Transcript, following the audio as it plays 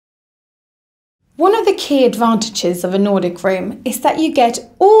One of the key advantages of a Nordic room is that you get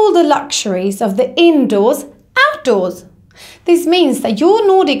all the luxuries of the indoors outdoors. This means that your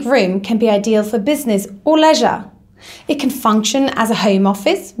Nordic room can be ideal for business or leisure. It can function as a home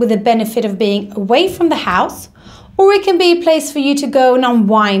office with the benefit of being away from the house, or it can be a place for you to go and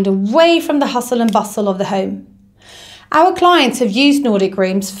unwind away from the hustle and bustle of the home. Our clients have used Nordic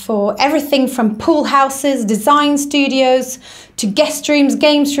Rooms for everything from pool houses, design studios, to guest rooms,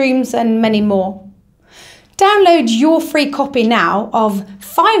 games rooms, and many more. Download your free copy now of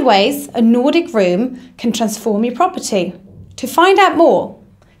 5 Ways a Nordic Room can transform your property. To find out more,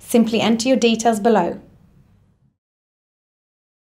 simply enter your details below.